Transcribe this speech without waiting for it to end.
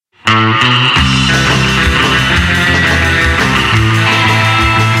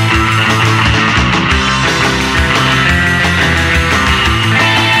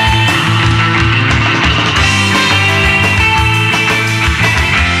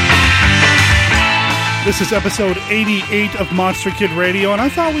This is episode 88 of Monster Kid Radio, and I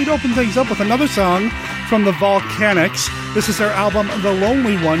thought we'd open things up with another song from the Volcanics. This is their album, The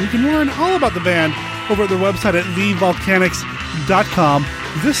Lonely One. You can learn all about the band over at their website at thevolcanics.com.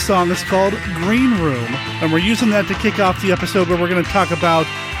 This song is called Green Room, and we're using that to kick off the episode where we're going to talk about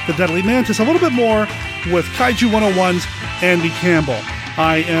the Deadly Mantis a little bit more with Kaiju 101's Andy Campbell.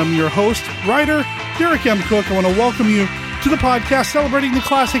 I am your host, writer, Derek M. Cook. I want to welcome you to the podcast celebrating the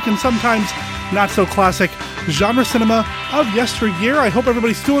classic and sometimes not-so-classic genre cinema of yesteryear. I hope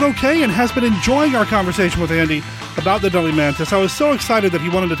everybody's doing okay and has been enjoying our conversation with Andy about the Deadly Mantis. I was so excited that he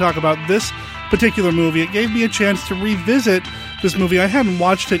wanted to talk about this particular movie. It gave me a chance to revisit this movie. I hadn't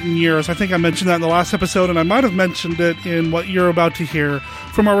watched it in years. I think I mentioned that in the last episode, and I might have mentioned it in what you're about to hear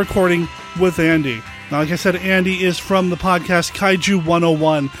from our recording with Andy. Now, like I said, Andy is from the podcast Kaiju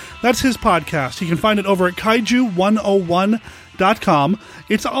 101. That's his podcast. You can find it over at kaiju101.com.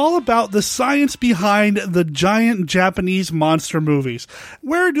 It's all about the science behind the giant Japanese monster movies.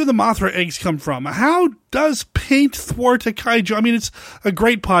 Where do the Mothra eggs come from? How does paint thwart a kaiju? I mean, it's a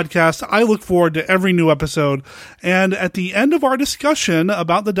great podcast. I look forward to every new episode. And at the end of our discussion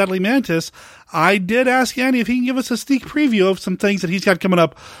about the Deadly Mantis, I did ask Andy if he can give us a sneak preview of some things that he's got coming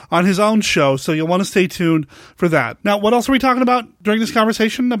up on his own show, so you'll want to stay tuned for that. Now, what else are we talking about during this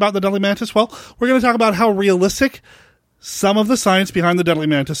conversation about the Deadly Mantis? Well, we're going to talk about how realistic some of the science behind the Deadly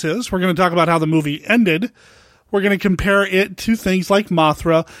Mantis is. We're going to talk about how the movie ended. We're going to compare it to things like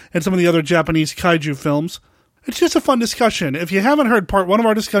Mothra and some of the other Japanese kaiju films. It's just a fun discussion. If you haven't heard part one of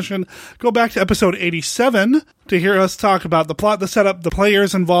our discussion, go back to episode 87 to hear us talk about the plot, the setup, the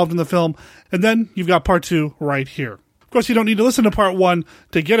players involved in the film, and then you've got part two right here. Of course, you don't need to listen to part one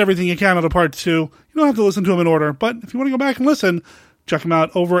to get everything you can out of part two. You don't have to listen to them in order, but if you want to go back and listen, check them out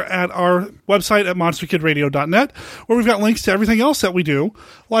over at our website at monsterkidradio.net, where we've got links to everything else that we do,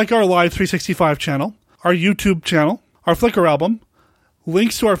 like our Live 365 channel, our YouTube channel, our Flickr album,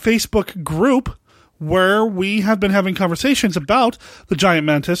 links to our Facebook group, where we have been having conversations about the Giant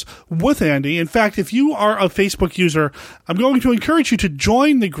Mantis with Andy. In fact, if you are a Facebook user, I'm going to encourage you to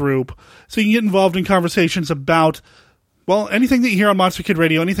join the group so you can get involved in conversations about, well, anything that you hear on Monster Kid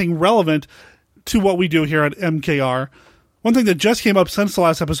Radio, anything relevant to what we do here at MKR. One thing that just came up since the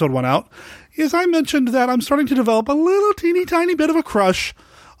last episode went out is I mentioned that I'm starting to develop a little teeny tiny bit of a crush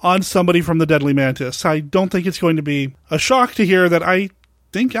on somebody from the Deadly Mantis. I don't think it's going to be a shock to hear that I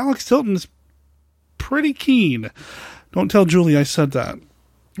think Alex Tilton is pretty keen. Don't tell Julie I said that.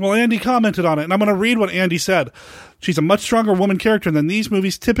 Well, Andy commented on it, and I'm going to read what Andy said. She's a much stronger woman character than these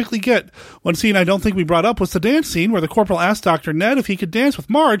movies typically get. One scene I don't think we brought up was the dance scene where the corporal asked Dr. Ned if he could dance with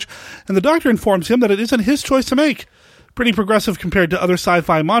Marge, and the doctor informs him that it isn't his choice to make. Pretty progressive compared to other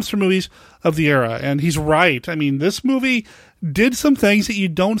sci-fi monster movies of the era. And he's right. I mean, this movie did some things that you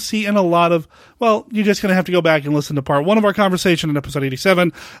don't see in a lot of, well, you're just going to have to go back and listen to part one of our conversation in episode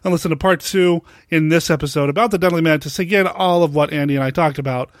 87 and listen to part two in this episode about the Deadly Mantis to get all of what Andy and I talked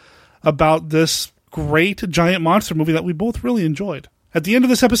about this great giant monster movie that we both really enjoyed. At the end of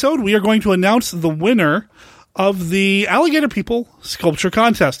this episode, we are going to announce the winner of the Alligator People Sculpture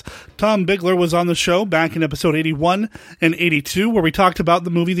Contest. Tom Bigler was on the show back in episode 81 and 82, where we talked about the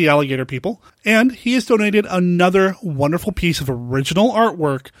movie The Alligator People, and he has donated another wonderful piece of original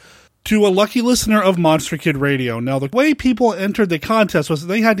artwork to a lucky listener of Monster Kid Radio. Now, the way people entered the contest was that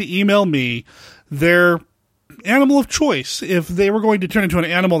they had to email me their animal of choice. If they were going to turn into an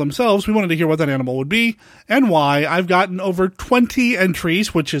animal themselves, we wanted to hear what that animal would be and why. I've gotten over 20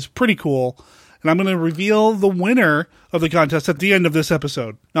 entries, which is pretty cool. And I'm going to reveal the winner of the contest at the end of this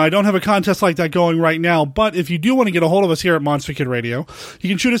episode. Now, I don't have a contest like that going right now, but if you do want to get a hold of us here at Monster Kid Radio, you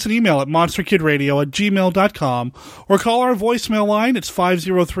can shoot us an email at monsterkidradio@gmail.com or call our voicemail line. It's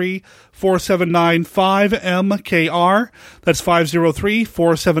 503-479-5MKR. That's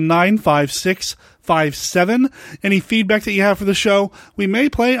 503-479-5657. Any feedback that you have for the show, we may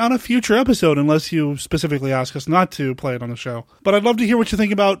play on a future episode unless you specifically ask us not to play it on the show. But I'd love to hear what you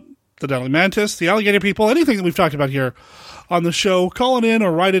think about the Deadly Mantis, the Alligator People, anything that we've talked about here on the show. Call it in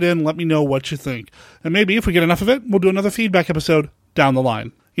or write it in. Let me know what you think. And maybe if we get enough of it, we'll do another feedback episode down the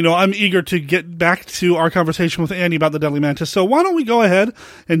line. You know, I'm eager to get back to our conversation with Andy about the Deadly Mantis, so why don't we go ahead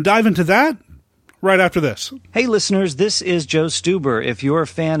and dive into that right after this. Hey listeners, this is Joe Stuber. If you're a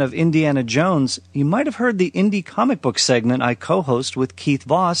fan of Indiana Jones, you might have heard the Indie Comic Book segment I co-host with Keith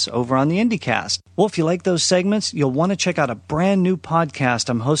Voss over on the IndieCast. Well, if you like those segments, you'll want to check out a brand new podcast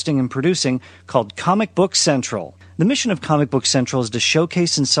I'm hosting and producing called Comic Book Central. The mission of Comic Book Central is to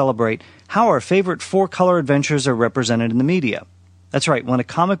showcase and celebrate how our favorite four-color adventures are represented in the media. That's right, when a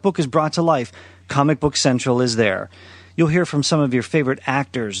comic book is brought to life, Comic Book Central is there. You'll hear from some of your favorite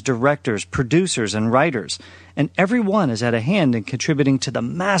actors, directors, producers, and writers. And everyone has had a hand in contributing to the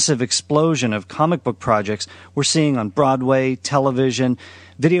massive explosion of comic book projects we're seeing on Broadway, television,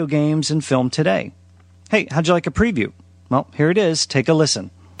 video games, and film today. Hey, how'd you like a preview? Well, here it is. Take a listen.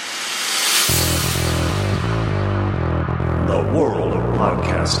 The world of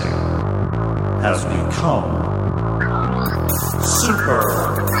podcasting has become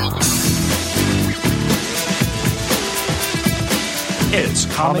super. It's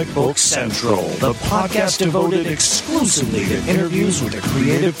Comic Book Central, the podcast devoted exclusively to interviews with the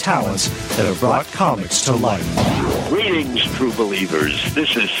creative talents that have brought comics to life. Greetings, true believers.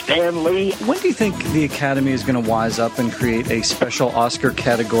 This is Stan Lee. When do you think the Academy is going to wise up and create a special Oscar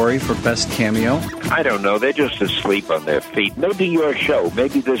category for Best Cameo? I don't know. They're just asleep on their feet. Maybe your show,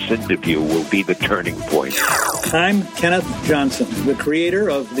 maybe this interview will be the turning point. I'm Kenneth Johnson, the creator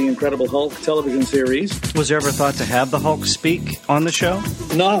of the Incredible Hulk television series. Was there ever thought to have the Hulk speak on the show?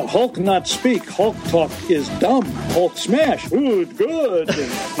 No, Hulk not speak. Hulk talk is dumb. Hulk smash. Good.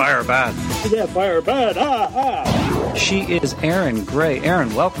 Fire bad. Yeah, fire bad. She is Erin Gray.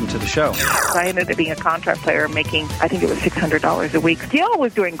 Erin, welcome to the show. I ended up being a contract player making, I think it was $600 a week. Gil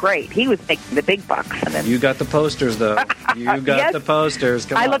was doing great. He was making the big bucks. And then You got the posters, though. You got Yes. the posters.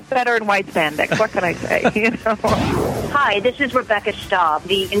 Come I on. look better in white spandex. What can I say? Hi, this is Rebecca Staub,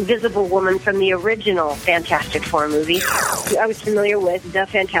 the Invisible Woman from the original Fantastic Four movie. I was familiar with the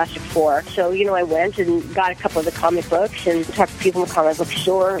Fantastic Four, so, I went and got a couple of the comic books and talked to people in the comic book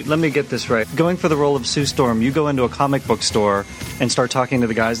store. Let me get this right. Going for the role of Sue Storm, you go into a comic book store and start talking to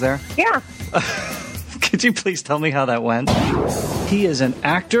the guys there? Yeah. Could you please tell me how that went? He is an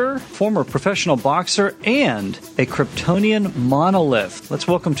actor, former professional boxer, and a Kryptonian monolith. Let's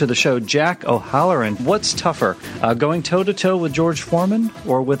welcome to the show Jack O'Halloran. What's tougher, going toe-to-toe with George Foreman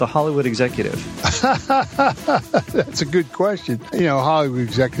or with a Hollywood executive? That's a good question. Hollywood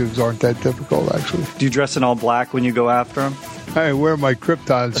executives aren't that difficult, actually. Do you dress in all black when you go after him? I wear my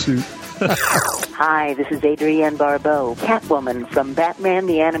Krypton suit. Hi, this is Adrienne Barbeau, Catwoman from Batman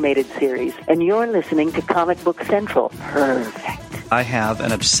the Animated Series, and you're listening to Comic Book Central. Perfect. I have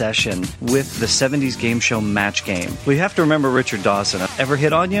an obsession with the 70s game show Match Game. We have to remember Richard Dawson. Ever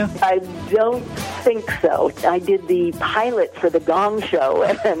hit on you? I don't think so. I did the pilot for the Gong Show,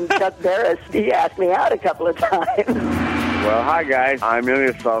 and Chuck Barris, he asked me out a couple of times. Well, hi, guys. I'm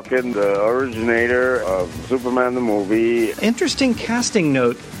Ilya Salkin, the originator of Superman the movie. Interesting casting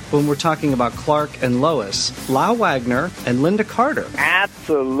note when we're talking about Clark and Lois. Lau Wagner and Linda Carter.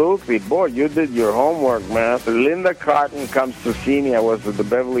 Absolutely. Boy, you did your homework, man. Linda Carter comes to see me. I was at the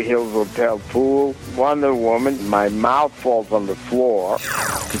Beverly Hills Hotel pool. Wonder Woman. My mouth falls on the floor.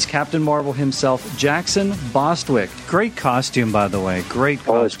 It's Captain Marvel himself, Jackson Bostwick. Great costume, by the way. Great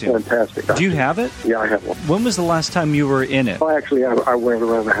costume. Oh, it's fantastic. Do you have it? Yeah, I have one. When was the last time you were in it? Well, actually, I wear it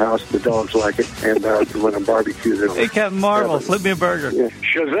around the house. The dogs like it. And when I'm barbecued, Hey, Captain Marvel, flip me a burger. Yeah.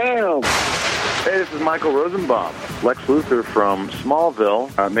 Shazam! Hey, this is Michael Rosenbaum, Lex Luthor from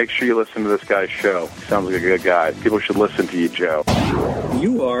Smallville. Make sure you listen to this guy's show. He sounds like a good guy. People should listen to you, Joe.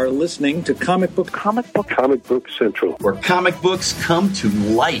 You are listening to Comic Book Central, where comic books come to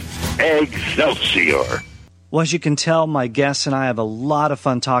life. Excelsior! Well, as you can tell, my guests and I have a lot of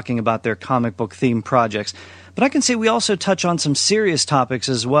fun talking about their comic book themed projects. But I can say we also touch on some serious topics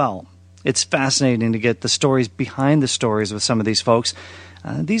as well. It's fascinating to get the stories behind the stories with some of these folks.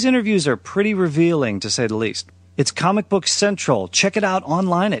 These interviews are pretty revealing, to say the least. It's Comic Book Central. Check it out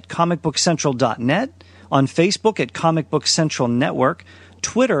online at comicbookcentral.net, on Facebook at Comic Book Central Network,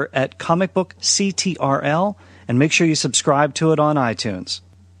 Twitter at Comic Book CTRL, and make sure you subscribe to it on iTunes.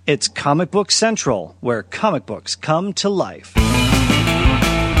 It's Comic Book Central, where comic books come to life.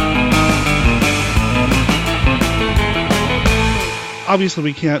 Obviously,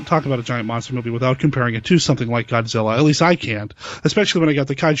 we can't talk about a giant monster movie without comparing it to something like Godzilla. At least I can't, especially when I got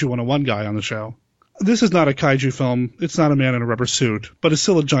the Kaiju 101 guy on the show. This is not a kaiju film. It's not a man in a rubber suit, but it's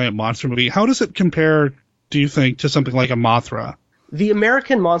still a giant monster movie. How does it compare, do you think, to something like a Mothra? The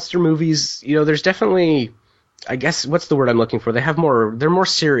American monster movies, there's definitely, I guess, what's the word I'm looking for? They're more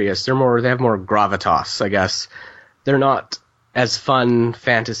serious. They have more gravitas, I guess. They're not as fun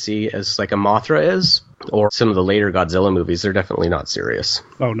fantasy as like a Mothra is, or some of the later Godzilla movies. They're definitely not serious.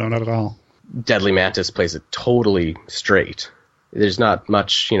 Oh, no, not at all. Deadly Mantis plays it totally straight. There's not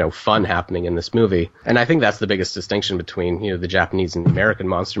much, fun happening in this movie. And I think that's the biggest distinction between, the Japanese and the American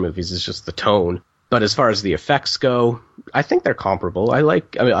monster movies is just the tone. But as far as the effects go, I think they're comparable. I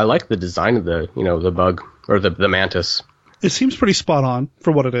like the design of the, the bug or the mantis. It seems pretty spot on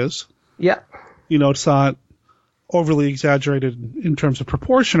for what it is. Yeah. It's not overly exaggerated in terms of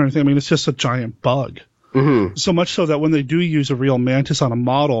proportion or anything. I mean, it's just a giant bug. Mm-hmm. So much so that when they do use a real mantis on a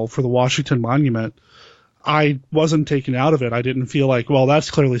model for the Washington Monument, I wasn't taken out of it. I didn't feel like, well,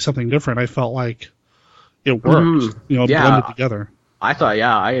 that's clearly something different. I felt like it worked, blended together.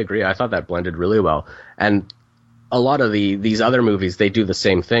 I agree. I thought that blended really well. And a lot of these other movies, they do the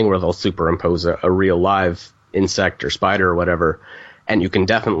same thing where they'll superimpose a real live insect or spider or whatever, and you can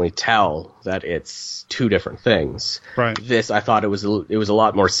definitely tell that it's two different things. Right. This, I thought it was a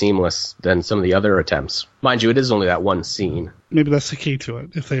lot more seamless than some of the other attempts. Mind you, it is only that one scene. Maybe that's the key to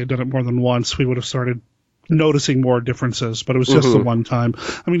it. If they had done it more than once, we would have started noticing more differences, but it was just the one time.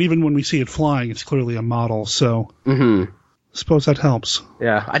 I mean, even when we see it flying, it's clearly a model, so I suppose that helps.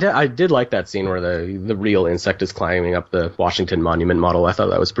 Yeah, I did like that scene where the real insect is climbing up the Washington Monument model. I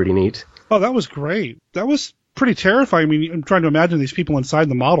thought that was pretty neat. Oh, that was great. That was pretty terrifying. I mean, I'm trying to imagine these people inside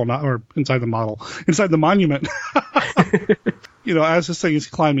the monument. As this thing is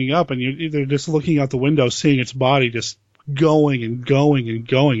climbing up, and they're just looking out the window, seeing its body just going and going and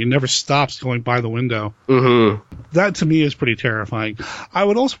going. It never stops going by the window. That to me is pretty terrifying. I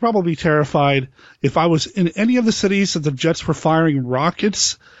would also probably be terrified if I was in any of the cities that the jets were firing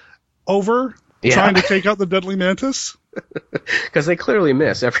rockets over, trying to take out the deadly mantis. Because they clearly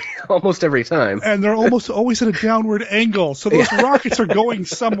miss almost every time. And they're almost always at a downward angle, so those rockets are going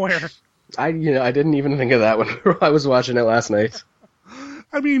somewhere. I didn't even think of that when I was watching it last night.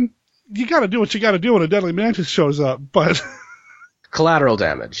 I mean, you got to do what you got to do when a deadly mantis shows up, but collateral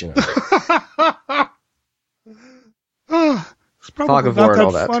damage, It's probably Fog of not war and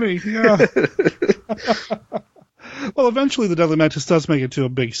all that that. funny. Yeah. Well, eventually the deadly mantis does make it to a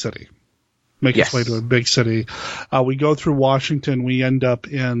big city. Its way to a big city. We go through Washington. We end up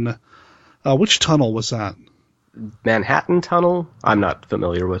in which tunnel was that? Manhattan Tunnel. I'm not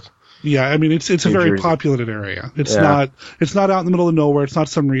familiar with. Yeah, I mean it's a very populated area. It's not out in the middle of nowhere. It's not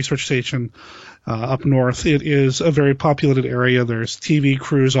some research station up north. It is a very populated area. There's TV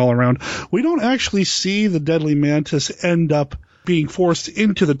crews all around. We don't actually see the deadly mantis end up being forced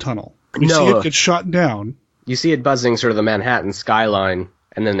into the tunnel. We see it get shot down. You see it buzzing sort of the Manhattan skyline,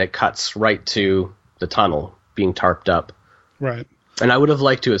 and then it cuts right to the tunnel being tarped up. Right. And I would have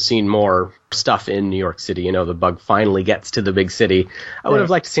liked to have seen more stuff in New York City. The bug finally gets to the big city. I would have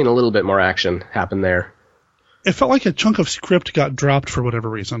liked to seen a little bit more action happen there. It felt like a chunk of script got dropped for whatever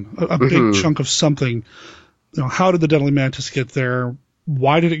reason. A big chunk of something. How did the deadly mantis get there?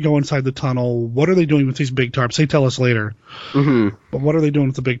 Why did it go inside the tunnel? What are they doing with these big tarps? They tell us later. But what are they doing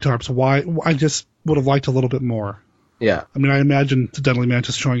with the big tarps? Why? I just would have liked a little bit more. Yeah. I mean, I imagine the deadly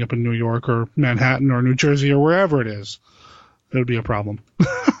mantis showing up in New York or Manhattan or New Jersey or wherever it is. It would be a problem.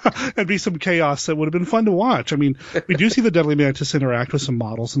 It'd be some chaos that would have been fun to watch. I mean, we do see the deadly mantis interact with some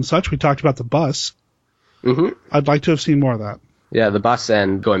models and such. We talked about the bus. I'd like to have seen more of that. Yeah, the bus,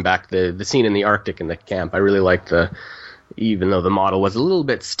 and going back, the scene in the Arctic in the camp, I really liked even though the model was a little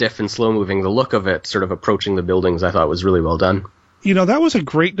bit stiff and slow-moving, the look of it sort of approaching the buildings I thought was really well done. That was a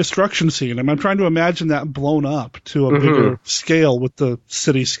great destruction scene. I'm trying to imagine that blown up to a bigger scale with the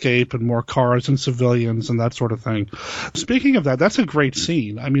cityscape and more cars and civilians and that sort of thing. Speaking of that, that's a great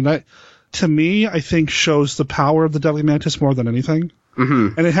scene. I mean, that, to me, I think shows the power of the deadly mantis more than anything.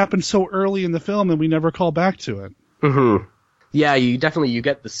 And it happened so early in the film and we never call back to it. Yeah, you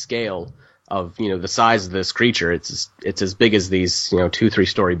get the scale of the size of this creature. It's as big as these 2-3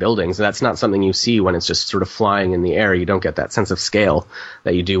 story buildings, and that's not something you see when it's just sort of flying in the air. You don't get that sense of scale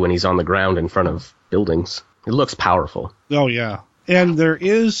that you do when he's on the ground in front of buildings. It looks powerful. Oh yeah, and there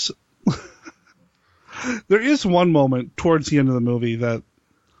is one moment towards the end of the movie that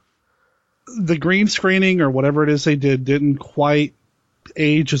the green screening or whatever it is they did didn't quite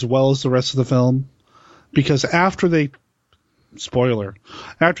age as well as the rest of the film, because after they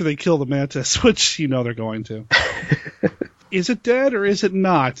kill the mantis, which they're going to, is it dead or is it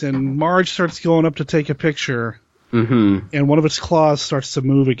not? And Marge starts going up to take a picture, and one of its claws starts to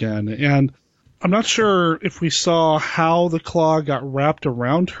move again. And I'm not sure if we saw how the claw got wrapped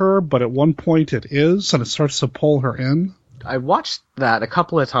around her, but at one point it is, and it starts to pull her in. I watched that a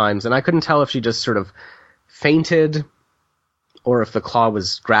couple of times, and I couldn't tell if she just sort of fainted or if the claw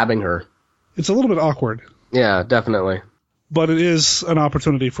was grabbing her. It's a little bit awkward. Yeah, definitely. But it is an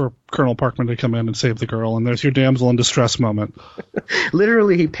opportunity for Colonel Parkman to come in and save the girl, and there's your damsel in distress moment.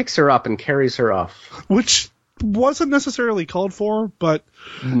 Literally, he picks her up and carries her off. Which wasn't necessarily called for, but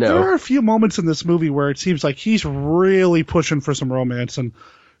there are a few moments in this movie where it seems like he's really pushing for some romance, and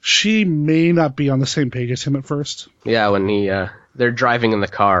she may not be on the same page as him at first. Yeah, when they're driving in the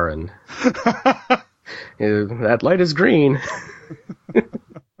car, and that light is green.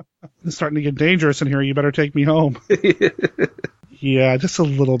 It's starting to get dangerous in here. You better take me home. Yeah, just a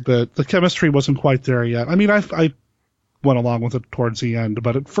little bit. The chemistry wasn't quite there yet. I mean, I went along with it towards the end,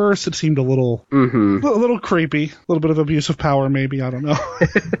 but at first it seemed a little creepy, a little bit of abuse of power, maybe. I don't know.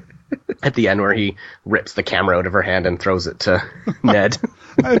 At the end, where he rips the camera out of her hand and throws it to Ned.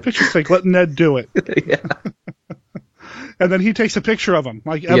 I picture like let Ned do it. Yeah. And then he takes a picture of him,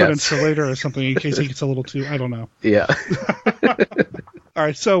 like evidence for later or something, in case he gets a little too. I don't know. Yeah. All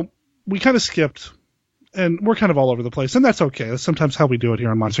right, so we kind of skipped, and we're kind of all over the place, and that's okay. That's sometimes how we do it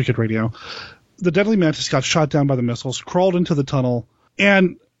here on Monster Kid Radio. The Deadly Mantis got shot down by the missiles, crawled into the tunnel,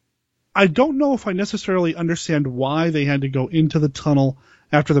 and I don't know if I necessarily understand why they had to go into the tunnel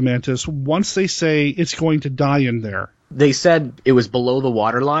after the Mantis once they say it's going to die in there. They said it was below the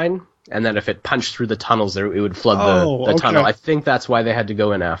waterline, and then if it punched through the tunnels, it would flood the tunnel. I think that's why they had to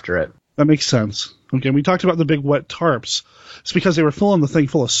go in after it. That makes sense. Okay, we talked about the big wet tarps. It's because they were filling the thing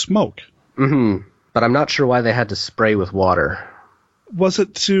full of smoke. Mm-hmm. But I'm not sure why they had to spray with water. Was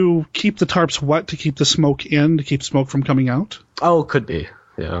it to keep the tarps wet, to keep the smoke in, to keep smoke from coming out? Oh, could be,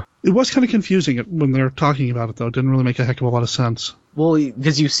 yeah. It was kind of confusing when they were talking about it, though. It didn't really make a heck of a lot of sense. Well,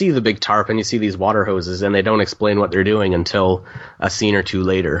 because you see the big tarp and you see these water hoses, and they don't explain what they're doing until a scene or two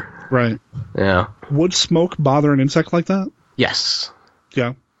later. Right. Yeah. Would smoke bother an insect like that? Yes.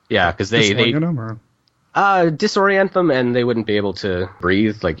 Yeah. Yeah, because they them, or? Disorient them, and they wouldn't be able to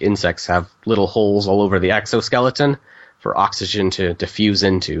breathe. Like, insects have little holes all over the exoskeleton for oxygen to diffuse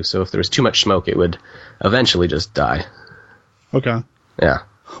into. So if there was too much smoke, it would eventually just die. Okay. Yeah.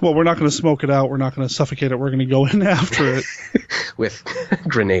 Well, we're not going to smoke it out. We're not going to suffocate it. We're going to go in after it. With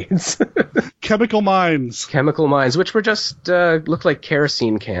grenades. Chemical mines. Chemical mines, which were just, looked like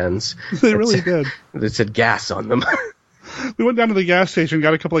kerosene cans. They really did. That said gas on them. We went down to the gas station,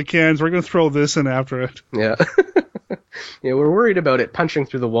 got a couple of cans. We're going to throw this in after it. Yeah. Yeah, we're worried about it punching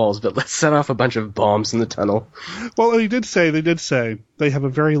through the walls, but let's set off a bunch of bombs in the tunnel. Well, they did say they have a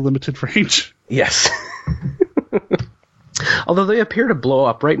very limited range. Yes. Although they appear to blow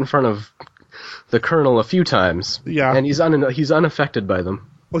up right in front of the Colonel a few times. Yeah. And he's unaffected by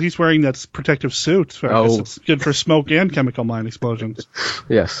them. Well, he's wearing that protective suit. So I guess it's good for smoke and chemical mine explosions.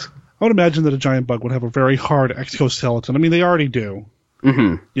 Yes. I would imagine that a giant bug would have a very hard exoskeleton. I mean, they already do.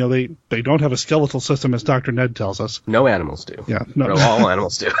 Mm-hmm. You know, they don't have a skeletal system, as Dr. Ned tells us. No animals do. Yeah. No. All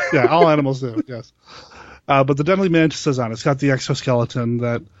animals do. Yeah, all animals do, yes. But the Deadly Mantis is on. It's got the exoskeleton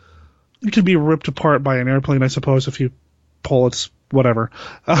that it can be ripped apart by an airplane, I suppose, if you pull its whatever.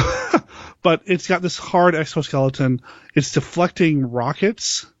 But it's got this hard exoskeleton. It's deflecting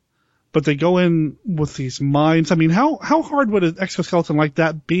rockets, but they go in with these mines. I mean, how hard would an exoskeleton like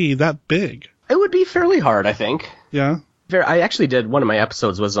that be, that big? It would be fairly hard, I think. Yeah? I actually did, one of my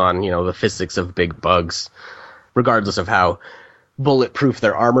episodes was on, the physics of big bugs, regardless of how bulletproof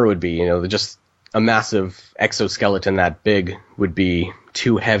their armor would be. Just a massive exoskeleton that big would be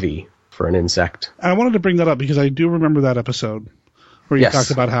too heavy for an insect. And I wanted to bring that up because I do remember that episode where you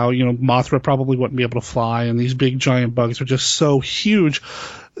talked about how, Mothra probably wouldn't be able to fly, and these big giant bugs are just so huge.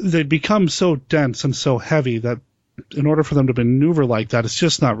 They become so dense and so heavy that in order for them to maneuver like that, it's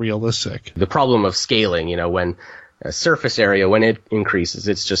just not realistic. The problem of scaling, when a surface area, when it increases,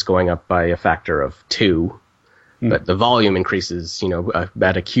 it's just going up by a factor of 2. But the volume increases,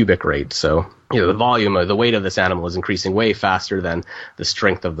 at a cubic rate. So, the volume or the weight of this animal is increasing way faster than the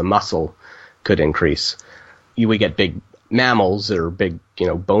strength of the muscle could increase. We get big mammals or big,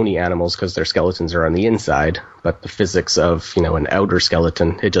 bony animals because their skeletons are on the inside. But the physics of, an outer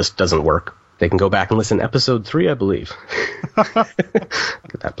skeleton, it just doesn't work. They can go back and listen to episode 3, I believe.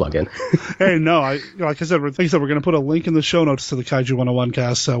 Get that plug in. Hey, no, like I said, we're going to put a link in the show notes to the Kaiju 101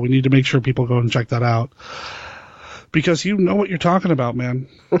 cast, so we need to make sure people go and check that out. Because you know what you're talking about, man.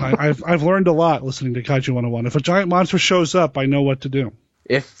 I've learned a lot listening to Kaiju 101. If a giant monster shows up, I know what to do.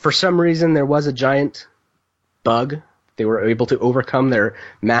 If for some reason there was a giant bug, they were able to overcome their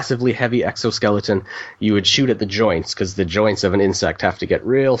massively heavy exoskeleton, you would shoot at the joints, because the joints of an insect have to get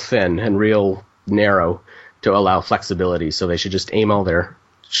real thin and real narrow to allow flexibility, so they should just aim all their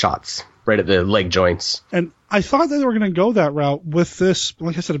shots right at the leg joints. And I thought that they were going to go that route with this.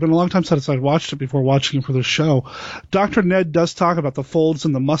 Like I said, it's been a long time since I'd watched it before watching it for the show. Dr. Ned does talk about the folds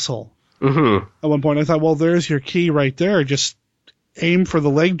in the muscle. Mm-hmm. At one point, I thought, well, there's your key right there. Just aim for the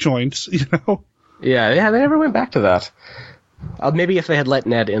leg joints, Yeah, they never went back to that. Maybe if they had let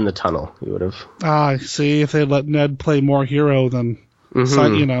Ned in the tunnel, he would have. I see. If they had let Ned play more hero than,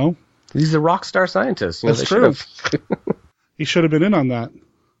 He's a rock star scientist. That's true. He should have been in on that.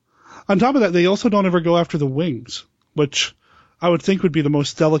 On top of that, they also don't ever go after the wings, which I would think would be the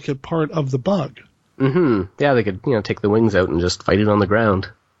most delicate part of the bug. Mm-hmm. Yeah, they could, take the wings out and just fight it on the ground.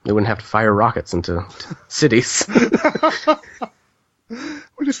 They wouldn't have to fire rockets into cities.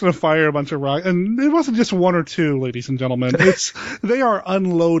 We're just going to fire a bunch of rock. And it wasn't just one or two, ladies and gentlemen. They are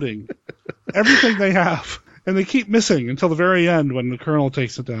unloading everything they have. And they keep missing until the very end when the Colonel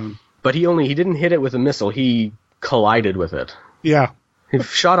takes it down. But he didn't hit it with a missile. He collided with it. Yeah. He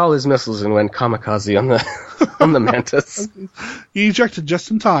shot all his missiles and went kamikaze on the Mantis. He ejected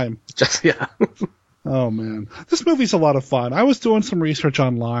just in time. Yeah. Oh, man. This movie's a lot of fun. I was doing some research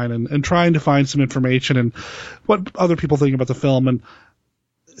online and trying to find some information and what other people think about the film, and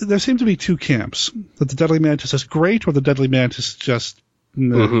there seem to be two camps. That the Deadly Mantis is great or the Deadly Mantis is just...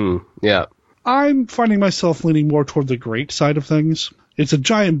 Yeah. I'm finding myself leaning more toward the great side of things. It's a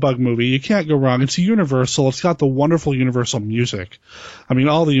giant bug movie. You can't go wrong. It's Universal. It's got the wonderful Universal music. I mean,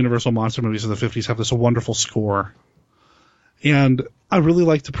 all the Universal monster movies of the 50s have this wonderful score. And I really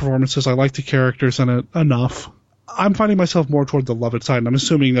like the performances. I like the characters in it enough. I'm finding myself more toward the love it side, and I'm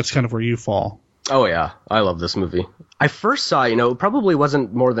assuming that's kind of where you fall. Oh, yeah. I love this movie. I first saw it, it probably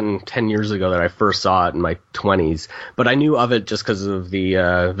wasn't more than 10 years ago that I first saw it in my 20s, but I knew of it just because of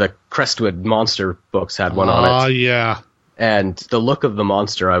the Crestwood monster books had one on it. Oh, yeah. And the look of the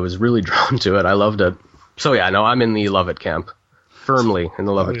monster, I was really drawn to it. I loved it. So, yeah, no, I'm in the love it camp. Firmly in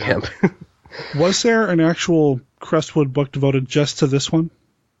the love it camp. Was there an actual Crestwood book devoted just to this one?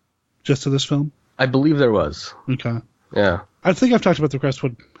 Just to this film? I believe there was. Okay. Yeah. I think I've talked about the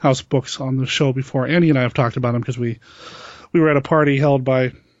Crestwood House books on the show before. Andy and I have talked about them because we were at a party held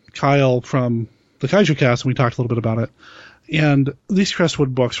by Kyle from the Kaiju Cast, and we talked a little bit about it. And these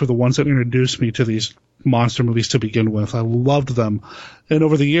Crestwood books were the ones that introduced me to these monster movies to begin with. I loved them. And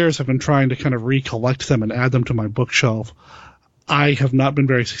over the years, I've been trying to kind of recollect them and add them to my bookshelf. I have not been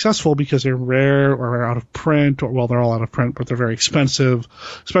very successful because they're rare or are out of print, or, well, they're all out of print, but they're very expensive,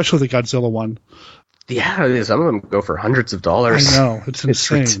 especially the Godzilla one. Yeah, some of them go for hundreds of dollars. I know, it's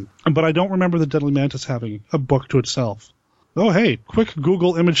insane. But I don't remember the Deadly Mantis having a book to itself. Oh, hey, quick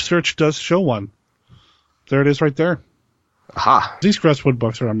Google image search does show one. There it is right there. Aha. These Crestwood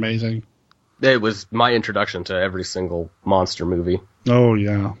books are amazing. It was my introduction to every single monster movie. Oh,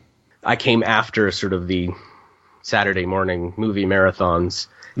 yeah. I came after sort of the Saturday morning movie marathons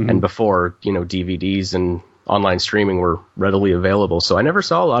and before, DVDs and online streaming were readily available. So I never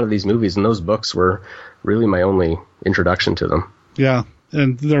saw a lot of these movies, and those books were really my only introduction to them. Yeah,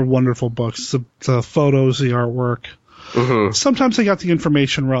 and they're wonderful books. The photos, the artwork. Mm-hmm. Sometimes they got the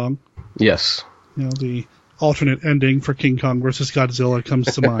information wrong. Yes. The alternate ending for King Kong versus Godzilla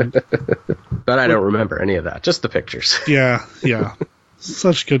comes to mind. But I don't remember any of that, just the pictures. Yeah.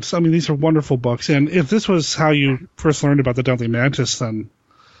 Such good. I mean, these are wonderful books. And if this was how you first learned about the Deadly Mantis, then,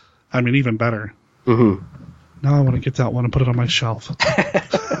 I mean, even better. Mm-hmm. Now I want to get that one and put it on my shelf.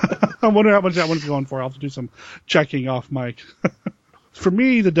 I wonder how much that one's going for. I'll have to do some checking off mic. For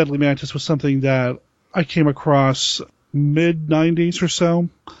me, the Deadly Mantis was something that I came across mid-90s or so.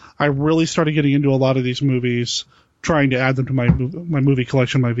 I really started getting into a lot of these movies, trying to add them to my movie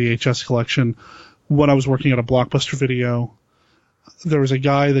collection, my VHS collection, when I was working at a Blockbuster Video. There was a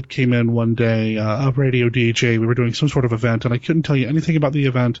guy that came in one day, a radio DJ. We were doing some sort of event, and I couldn't tell you anything about the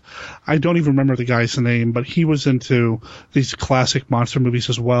event. I don't even remember the guy's name, but he was into these classic monster movies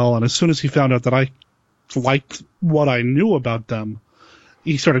as well. And as soon as he found out that I liked what I knew about them,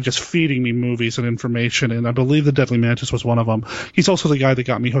 he started just feeding me movies and information, and I believe the Deadly Mantis was one of them. He's also the guy that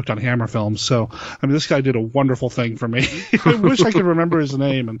got me hooked on Hammer films. So, I mean, this guy did a wonderful thing for me. I wish I could remember his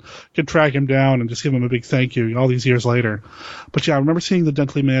name and could track him down and just give him a big thank you all these years later. But yeah, I remember seeing the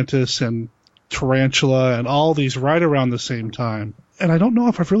Deadly Mantis and Tarantula and all these right around the same time. And I don't know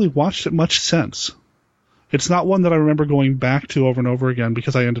if I've really watched it much since. It's not one that I remember going back to over and over again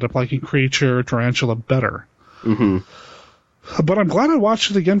because I ended up liking Creature or Tarantula better. Mm-hmm. But I'm glad I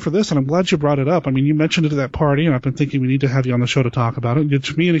watched it again for this, and I'm glad you brought it up. I mean, you mentioned it at that party, and I've been thinking we need to have you on the show to talk about it. It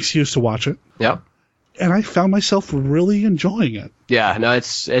gives me an excuse to watch it. Yep. And I found myself really enjoying it. Yeah, no,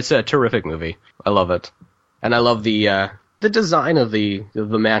 it's a terrific movie. I love it. And I love the design of the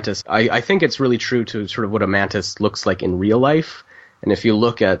mantis. I think it's really true to sort of what a mantis looks like in real life. And if you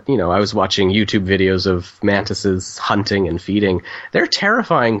look at, I was watching YouTube videos of mantises hunting and feeding. They're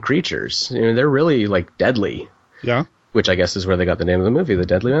terrifying creatures. They're really, deadly. Yeah. Which I guess is where they got the name of the movie, The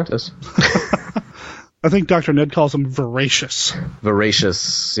Deadly Mantis. I think Dr. Ned calls them voracious.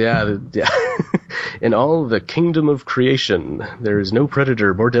 Voracious, yeah. In all the kingdom of creation, there is no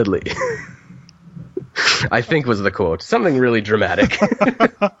predator more deadly. I think was the quote. Something really dramatic.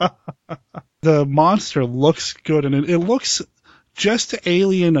 The monster looks good, and it looks just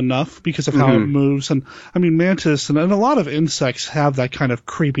alien enough because of how it moves. And I mean, mantis and a lot of insects have that kind of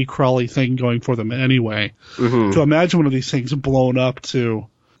creepy, crawly thing going for them anyway. Mm-hmm. To imagine one of these things blown up to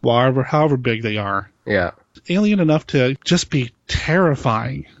however big they are. Yeah. alien enough to just be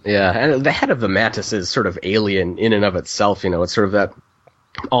terrifying. Yeah, and the head of the mantis is sort of alien in and of itself. It's sort of that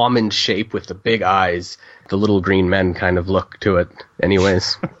almond shape with the big eyes. The little green men kind of look to it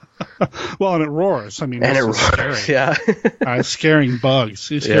anyways. Well, and it roars. I mean, and it roars, scary. Yeah. Scaring bugs.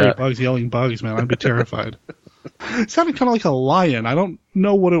 Scary bugs, yelling bugs, man. I'd be terrified. It sounded kind of like a lion. I don't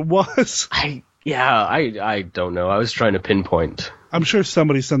know what it was. I don't know. I was trying to pinpoint. I'm sure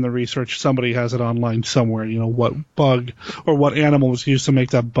somebody's done the research. Somebody has it online somewhere, what bug or what animal was used to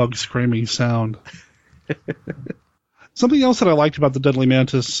make that bug screaming sound. Something else that I liked about the Deadly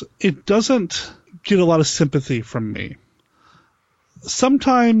Mantis, it doesn't get a lot of sympathy from me.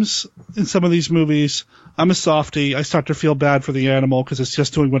 Sometimes in some of these movies, I'm a softie. I start to feel bad for the animal because it's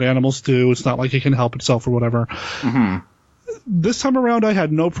just doing what animals do. It's not like it can help itself or whatever. Mm-hmm. This time around, I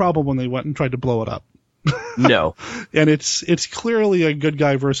had no problem when they went and tried to blow it up. No. And it's clearly a good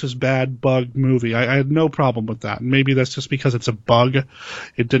guy versus bad bug movie. I had no problem with that. Maybe that's just because it's a bug.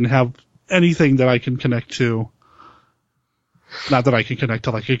 It didn't have anything that I can connect to. Not that I can connect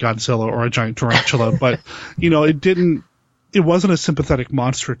to like a Godzilla or a giant tarantula, but, it wasn't a sympathetic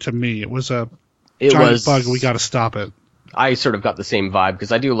monster to me. It was a giant bug. We got to stop it. I sort of got the same vibe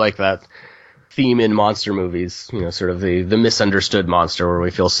because I do like that theme in monster movies, sort of the misunderstood monster where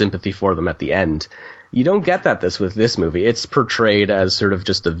we feel sympathy for them at the end. You don't get that with this movie. It's portrayed as sort of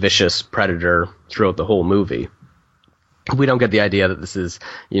just a vicious predator throughout the whole movie. We don't get the idea that this is,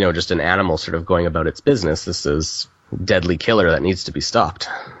 just an animal sort of going about its business. This is a deadly killer that needs to be stopped.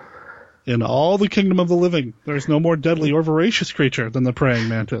 In all the kingdom of the living, there's no more deadly or voracious creature than the praying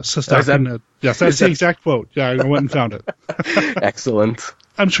mantis. Yes, that's the exact quote. Yeah, I went and found it. Excellent.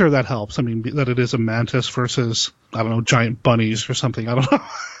 I'm sure that helps. I mean, that it is a mantis versus, I don't know, giant bunnies or something. I don't know.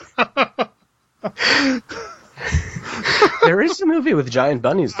 There is a movie with giant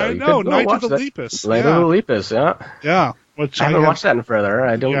bunnies, though. I know, Night of the Lepus. Night of the Lepus, yeah. Yeah. Which I haven't watched that in forever.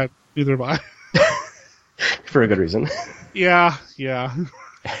 I don't. Yeah, neither have I. For a good reason. Yeah.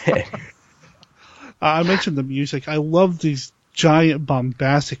 I mentioned the music. I love these giant,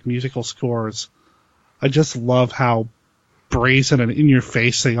 bombastic musical scores. I just love how brazen and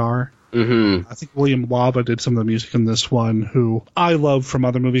in-your-face they are. Mm-hmm. I think William Lava did some of the music in this one, who I love from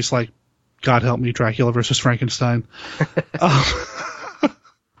other movies like God Help Me, Dracula versus Frankenstein.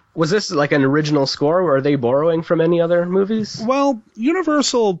 Was this like an original score, or are they borrowing from any other movies? Well,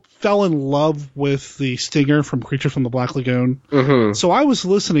 Universal fell in love with the stinger from Creature from the Black Lagoon. Mm-hmm. So I was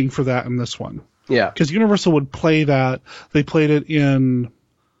listening for that in this one. Yeah. Because Universal would play that. They played it in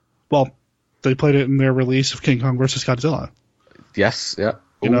their release of King Kong versus Godzilla. Yes, yeah.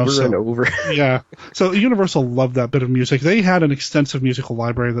 Over and over. Yeah. So Universal loved that bit of music. They had an extensive musical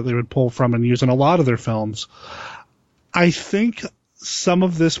library that they would pull from and use in a lot of their films. I think some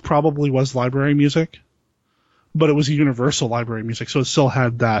of this probably was library music, but it was Universal library music, so it still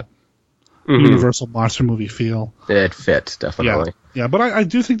had that Universal monster movie feel. It fit, definitely. Yeah, but I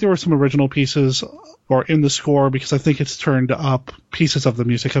do think there were some original pieces or in the score, because I think it's turned up, pieces of the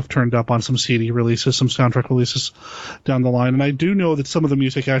music have turned up on some CD releases, some soundtrack releases down the line. And I do know that some of the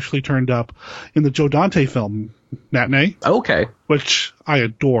music actually turned up in the Joe Dante film, Matinee. Okay. Which I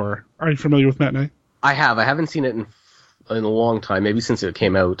adore. Are you familiar with Matinee? I have. I haven't seen it in a long time, maybe since it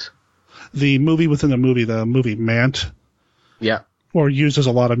came out. The movie within the movie Mant. Yeah. Or uses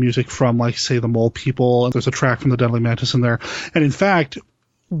a lot of music from, like, say, the Mole People. There's a track from the Deadly Mantis in there. And in fact,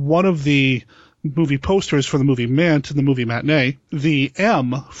 one of the movie posters for the movie Mant in the movie Matinee, the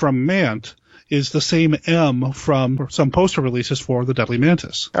M from Mant is the same M from some poster releases for the Deadly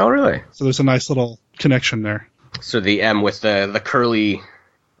Mantis. Oh, really? So there's a nice little connection there. So the M with the curly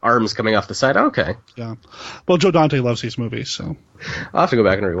arms coming off the side? Okay. Yeah. Well, Joe Dante loves these movies, so. I'll have to go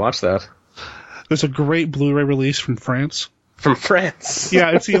back and rewatch that. There's a great Blu-ray release from France. From France?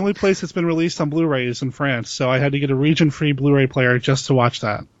 Yeah, it's the only place that's been released on Blu-ray is in France, so I had to get a region-free Blu-ray player just to watch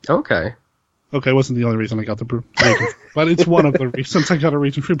that. Okay. Okay, it wasn't the only reason I got the region, but it's one of the reasons I got a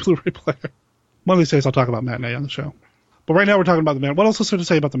region-free Blu-ray player. One of these days I'll talk about Matinee on the show. But right now we're talking about the Mantis. What else is there to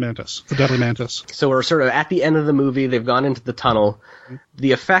say about the Mantis, the Deadly Mantis? So we're sort of at the end of the movie. They've gone into the tunnel.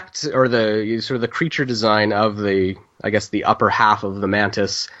 The effect, or the sort of the creature design of the upper half of the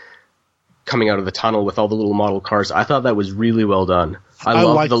Mantis coming out of the tunnel with all the little model cars, I thought that was really well done. I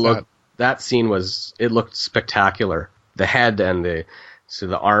love the look. That scene looked spectacular. The head and the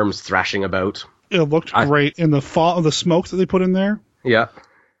arms thrashing about. It looked great. In the fall of the smoke that they put in there. Yeah.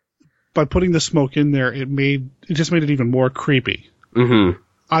 By putting the smoke in there, it just made it even more creepy. Mm-hmm.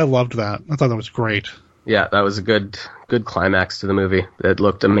 I loved that. I thought that was great. Yeah, that was a good climax to the movie. It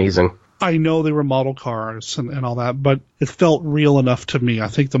looked amazing. I know they were model cars and all that, but it felt real enough to me. I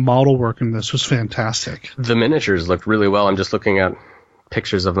think the model work in this was fantastic. The miniatures looked really well. I'm just looking at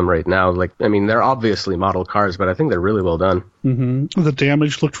pictures of them right now. Like, I mean, they're obviously model cars, but I think they're really well done. Mm-hmm. The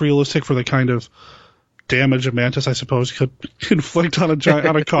damage looked realistic for the kind of damage a Mantis, I suppose, could inflict on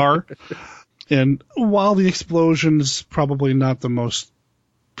a car. And while the explosion's probably not the most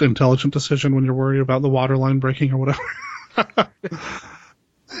intelligent decision when you're worried about the water line breaking or whatever,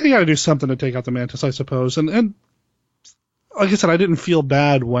 you got to do something to take out the Mantis, I suppose. And like I said, I didn't feel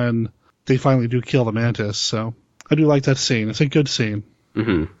bad when they finally do kill the Mantis, so I do like that scene. It's a good scene.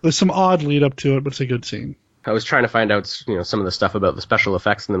 Mm-hmm. There's some odd lead up to it, but it's a good scene. I was trying to find out, some of the stuff about the special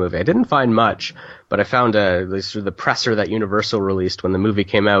effects in the movie. I didn't find much, but I found the presser that Universal released when the movie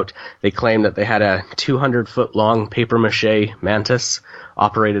came out. They claimed that they had a 200-foot-long papier-mâché Mantis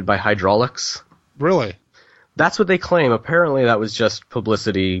operated by hydraulics. Really? That's what they claim. Apparently that was just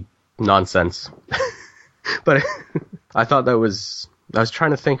publicity nonsense. But I thought that was... I was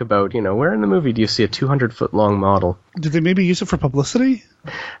trying to think about, where in the movie do you see a 200-foot-long model? Did they maybe use it for publicity?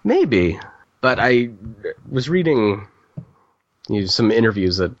 Maybe. But I was reading some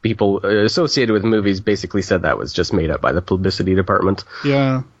interviews that people associated with movies basically said that was just made up by the publicity department.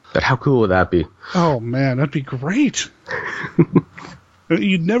 Yeah. But how cool would that be? Oh, man, that'd be great.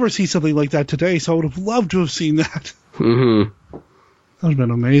 You'd never see something like that today, so I would have loved to have seen that. Mm-hmm. That would have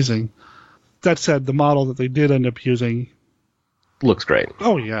been amazing. That said, the model that they did end up using... looks great.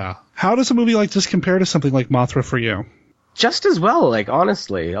 Oh, yeah. How does a movie like this compare to something like Mothra for you? Just as well,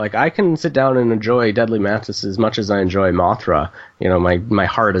 honestly. I can sit down and enjoy Deadly Mantis as much as I enjoy Mothra. My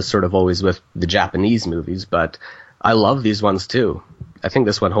heart is sort of always with the Japanese movies, but I love these ones too. I think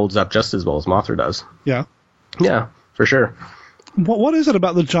this one holds up just as well as Mothra does. Yeah? Yeah, for sure. What is it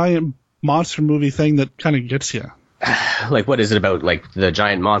about the giant monster movie thing that kind of gets you? What is it about, the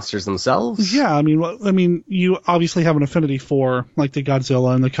giant monsters themselves? Yeah, I mean, you obviously have an affinity for, the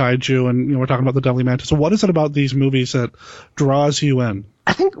Godzilla and the Kaiju, and, we're talking about the Deadly Mantis. So what is it about these movies that draws you in?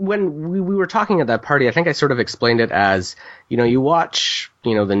 I think when we were talking at that party, I think I sort of explained it as, you watch,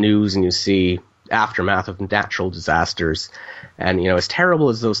 the news and you see aftermath of natural disasters, and, as terrible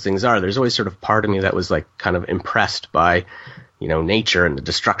as those things are, there's always sort of part of me that was, kind of impressed by, nature and the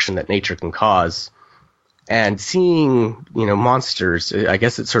destruction that nature can cause. And seeing, monsters, I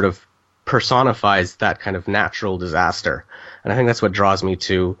guess it sort of personifies that kind of natural disaster. And I think that's what draws me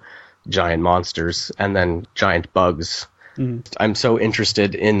to giant monsters and then giant bugs. Mm. I'm so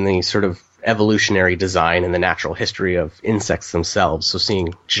interested in the sort of evolutionary design and the natural history of insects themselves. So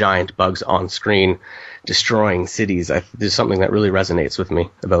seeing giant bugs on screen destroying cities, there's something that really resonates with me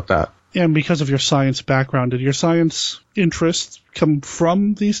about that. And because of your science background, did your science interests come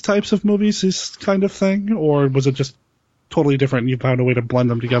from these types of movies, this kind of thing? Or was it just totally different and you found a way to blend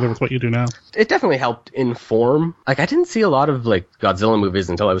them together with what you do now? It definitely helped inform. I didn't see a lot of Godzilla movies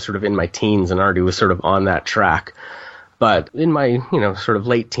until I was sort of in my teens and already was sort of on that track. But in my, sort of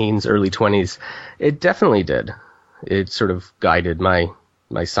late teens, early 20s, it definitely did. It sort of guided my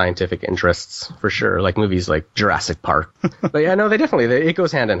scientific interests, for sure, movies like Jurassic Park. But yeah, no, it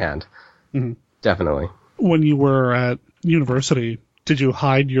goes hand in hand. Mm-hmm. Definitely. When you were at university, did you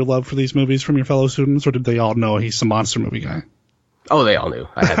hide your love for these movies from your fellow students, or did they all know he's the monster movie guy? Oh, they all knew.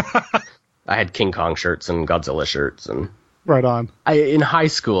 I had King Kong shirts and Godzilla shirts. And right on. In high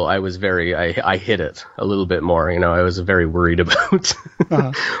school, I was I hid it a little bit more. I was very worried about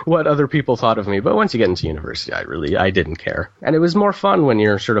what other people thought of me. But once you get into university, I didn't care. And it was more fun when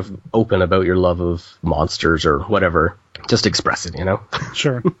you're sort of open about your love of monsters or whatever. Just express it,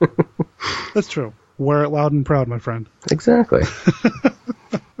 Sure. That's true. Wear it loud and proud, my friend. Exactly.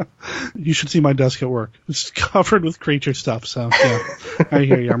 You should see my desk at work. It's covered with creature stuff, so yeah. I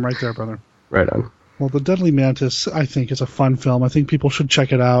hear you. I'm right there, brother. Right on. Well, The Deadly Mantis, I think, is a fun film. I think people should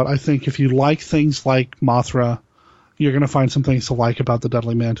check it out. I think if you like things like Mothra, you're going to find some things to like about The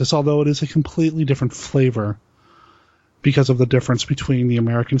Deadly Mantis, although it is a completely different flavor because of the difference between the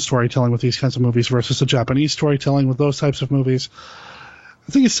American storytelling with these kinds of movies versus the Japanese storytelling with those types of movies.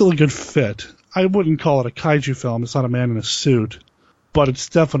 I think it's still a good fit. I wouldn't call it a kaiju film. It's not a man in a suit. But it's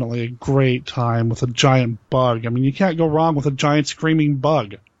definitely a great time with a giant bug. I mean, you can't go wrong with a giant screaming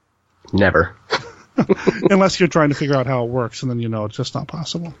bug. Never. Unless you're trying to figure out how it works, and then it's just not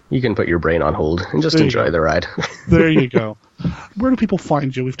possible. You can put your brain on hold and just enjoy the ride. There you go. Where do people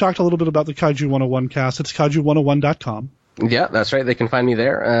find you? We've talked a little bit about the Kaiju 101 cast. It's kaiju101.com. Yeah, that's right. They can find me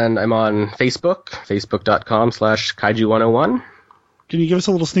there. And I'm on Facebook, facebook.com/Kaiju101. Can you give us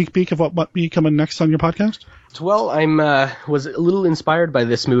a little sneak peek of what might be coming next on your podcast? Well, was a little inspired by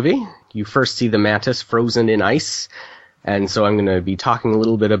this movie. You first see the mantis frozen in ice, And so I'm going to be talking a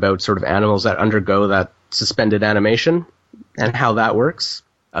little bit about sort of animals that undergo that suspended animation and how that works.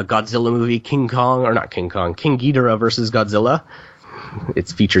 A Godzilla movie, King Ghidorah versus Godzilla. It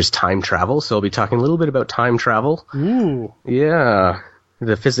features time travel, so I'll be talking a little bit about time travel. Ooh. Yeah.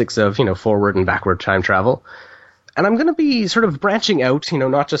 The physics of, forward and backward time travel. And I'm going to be sort of branching out,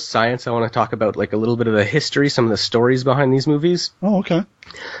 not just science. I want to talk about like a little bit of the history, some of the stories behind these movies. Oh, okay.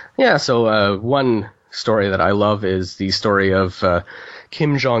 Yeah, so one story that I love is the story of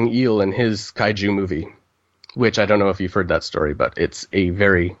Kim Jong-il and his kaiju movie, which I don't know if you've heard that story, but it's a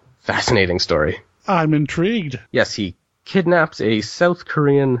very fascinating story. I'm intrigued. Yes, he kidnaps a South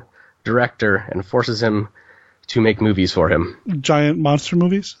Korean director and forces him to make movies for him. Giant monster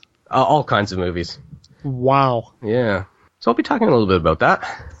movies? All kinds of movies. Wow. Yeah. So I'll be talking a little bit about that.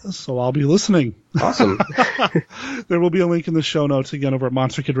 So I'll be listening. Awesome. There will be a link in the show notes again over at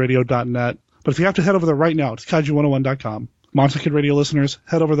monsterkidradio.net. But if you have to head over there right now, it's kaiju101.com. Monster Kid Radio listeners,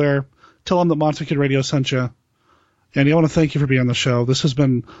 head over there. Tell them that Monster Kid Radio sent you. Andy, I want to thank you for being on the show. This has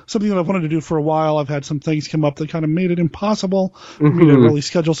been something that I've wanted to do for a while. I've had some things come up that kind of made it impossible for me to really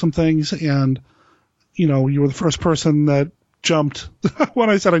schedule some things. And, you were the first person that jumped when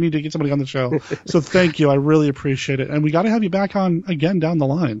I said I need to get somebody on the show. So thank you. I really appreciate it. And we got to have you back on again down the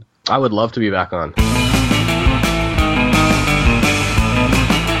line. I would love to be back on.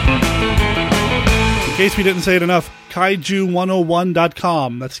 In case we didn't say it enough,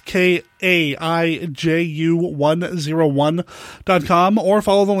 kaiju101.com. That's KAIJU101.com, or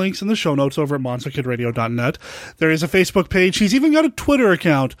follow the links in the show notes over at monsterkidradio.net. There is a Facebook page. He's even got a Twitter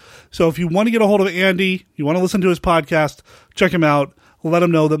account. So if you want to get a hold of Andy, you want to listen to his podcast, check him out. Let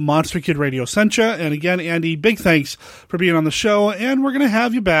him know that Monster Kid Radio sent you. And again, Andy, big thanks for being on the show. And we're going to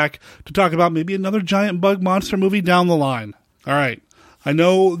have you back to talk about maybe another giant bug monster movie down the line. All right. I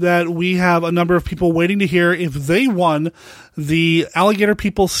know that we have a number of people waiting to hear if they won the Alligator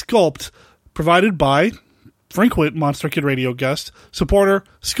People Sculpt provided by frequent Monster Kid Radio guest, supporter,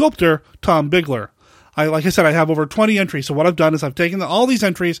 sculptor, Tom Bigler. Like I said, I have over 20 entries. So what I've done is I've taken all these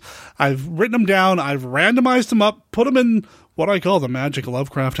entries, I've written them down, I've randomized them up, put them in what I call the magic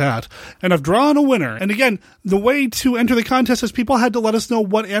Lovecraft hat, and I've drawn a winner. And again, the way to enter the contest is people had to let us know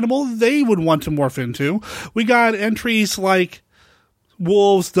what animal they would want to morph into. We got entries like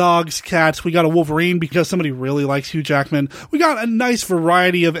wolves, dogs, cats. We got a Wolverine because somebody really likes Hugh Jackman. We got a nice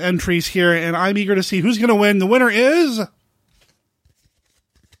variety of entries here, and I'm eager to see who's going to win. The winner is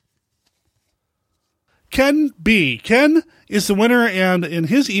Ken B. Ken is the winner, and in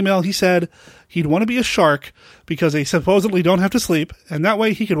his email, he said he'd want to be a shark because they supposedly don't have to sleep, and that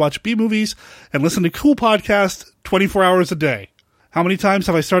way he could watch B-movies and listen to cool podcasts 24 hours a day. How many times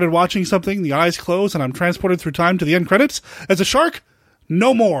have I started watching something, the eyes close, and I'm transported through time to the end credits? As a shark?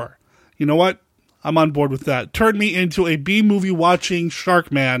 No more. You know what? I'm on board with that. Turn me into a B-movie watching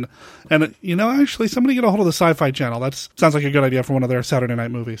shark man. And, actually, somebody get a hold of the Sci-Fi Channel. That sounds like a good idea for one of their Saturday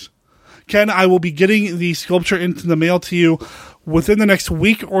night movies. Ken, I will be getting the sculpture into the mail to you within the next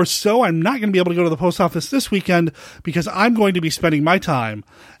week or so. I'm not going to be able to go to the post office this weekend because I'm going to be spending my time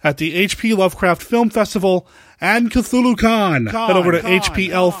at the H.P. Lovecraft Film Festival and CthulhuCon. Head over to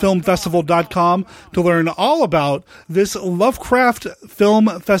hplfilmfestival.com to learn all about this Lovecraft Film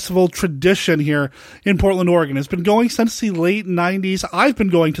Festival tradition here in Portland, Oregon. It's been going since the late 90s. I've been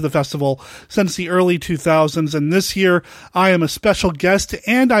going to the festival since the early 2000s, and this year I am a special guest,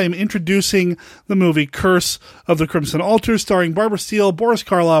 and I am introducing the movie Curse of the Crimson Altar, starring Barbara Steele, Boris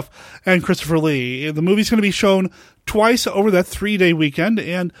Karloff, and Christopher Lee. The movie's going to be shown twice over that 3-day weekend,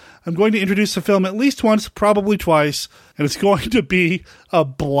 and I'm going to introduce the film at least once, probably twice, and it's going to be a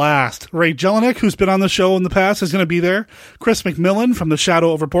blast. Ray Jelinek, who's been on the show in the past, is going to be there. Chris McMillan from The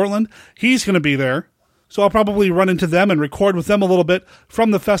Shadow over Portland, he's going to be there. So I'll probably run into them and record with them a little bit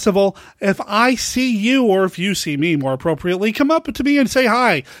from the festival. If I see you, or if you see me more appropriately, come up to me and say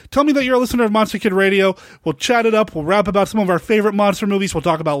hi. Tell me that you're a listener of Monster Kid Radio. We'll chat it up. We'll rap about some of our favorite monster movies. We'll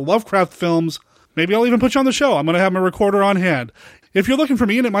talk about Lovecraft films. Maybe I'll even put you on the show. I'm going to have my recorder on hand. If you're looking for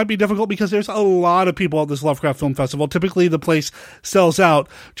me, and it might be difficult because there's a lot of people at this Lovecraft Film Festival, typically the place sells out.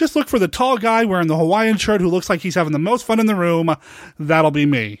 Just look for the tall guy wearing the Hawaiian shirt who looks like he's having the most fun in the room. That'll be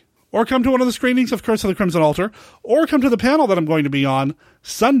me. Or come to one of the screenings of Curse of the Crimson Altar, or come to the panel that I'm going to be on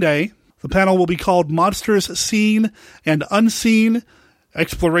Sunday. The panel will be called Monsters Seen and Unseen,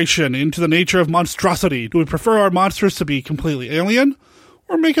 Exploration into the Nature of Monstrosity. Do we prefer our monsters to be completely alien,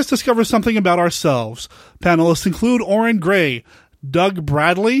 or make us discover something about ourselves? Panelists include Oren Gray, Doug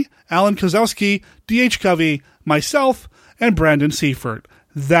Bradley, Alan Kozowski, D.H. Covey, myself, and Brandon Seifert.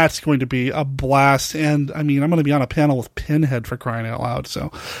 That's going to be a blast, and I'm going to be on a panel with Pinhead, for crying out loud,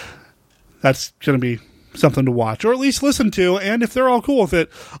 so that's going to be something to watch, or at least listen to, and if they're all cool with it,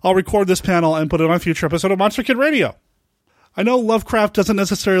 I'll record this panel and put it on a future episode of Monster Kid Radio. I know Lovecraft doesn't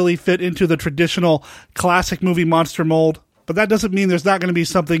necessarily fit into the traditional classic movie monster mold, but that doesn't mean there's not going to be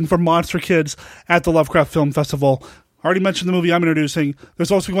something for monster kids at the Lovecraft Film Festival. I already mentioned the movie I'm introducing.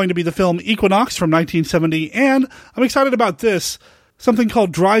 There's also going to be the film Equinox from 1970, and I'm excited about this, something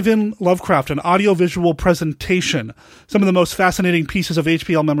called Drive-In Lovecraft, an audiovisual presentation. Some of the most fascinating pieces of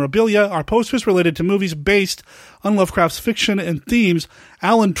HPL memorabilia are posters related to movies based on Lovecraft's fiction and themes.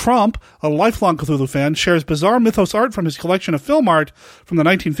 Alan Trump, a lifelong Cthulhu fan, shares bizarre mythos art from his collection of film art from the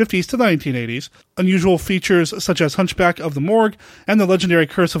 1950s to the 1980s. Unusual features such as Hunchback of the Morgue and the legendary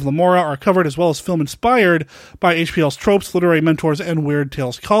Curse of Lamora are covered, as well as film inspired by HPL's tropes, literary mentors, and Weird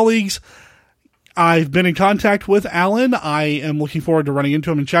Tales colleagues. I've been in contact with Alan. I am looking forward to running into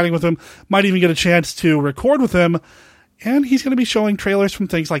him and chatting with him. Might even get a chance to record with him. And he's going to be showing trailers from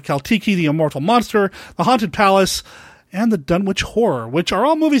things like Kaltiki, the Immortal Monster, The Haunted Palace, and The Dunwich Horror, which are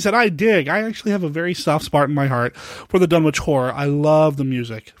all movies that I dig. I actually have a very soft spot in my heart for The Dunwich Horror. I love the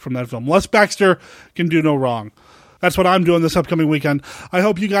music from that film. Les Baxter can do no wrong. That's what I'm doing this upcoming weekend. I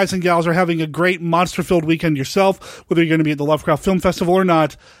hope you guys and gals are having a great monster-filled weekend yourself, whether you're going to be at the Lovecraft Film Festival or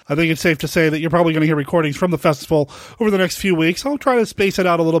not. I think it's safe to say that you're probably going to hear recordings from the festival over the next few weeks. I'll try to space it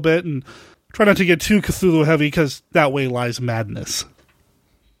out a little bit and try not to get too Cthulhu-heavy, because that way lies madness.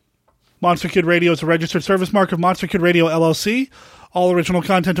 Monster Kid Radio is a registered service mark of Monster Kid Radio, LLC. All original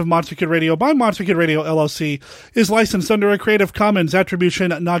content of Monster Kid Radio by Monster Kid Radio, LLC is licensed under a Creative Commons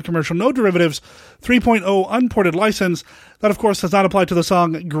Attribution, Non-Commercial, No Derivatives 3.0 Unported license. That, of course, does not apply to the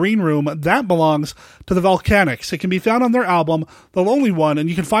song Green Room. That belongs to the Volcanics. It can be found on their album, The Lonely One, and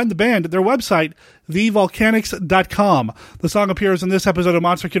you can find the band at their website, thevolcanics.com. The song appears in this episode of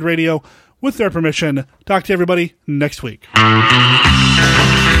Monster Kid Radio with their permission. Talk to everybody next week.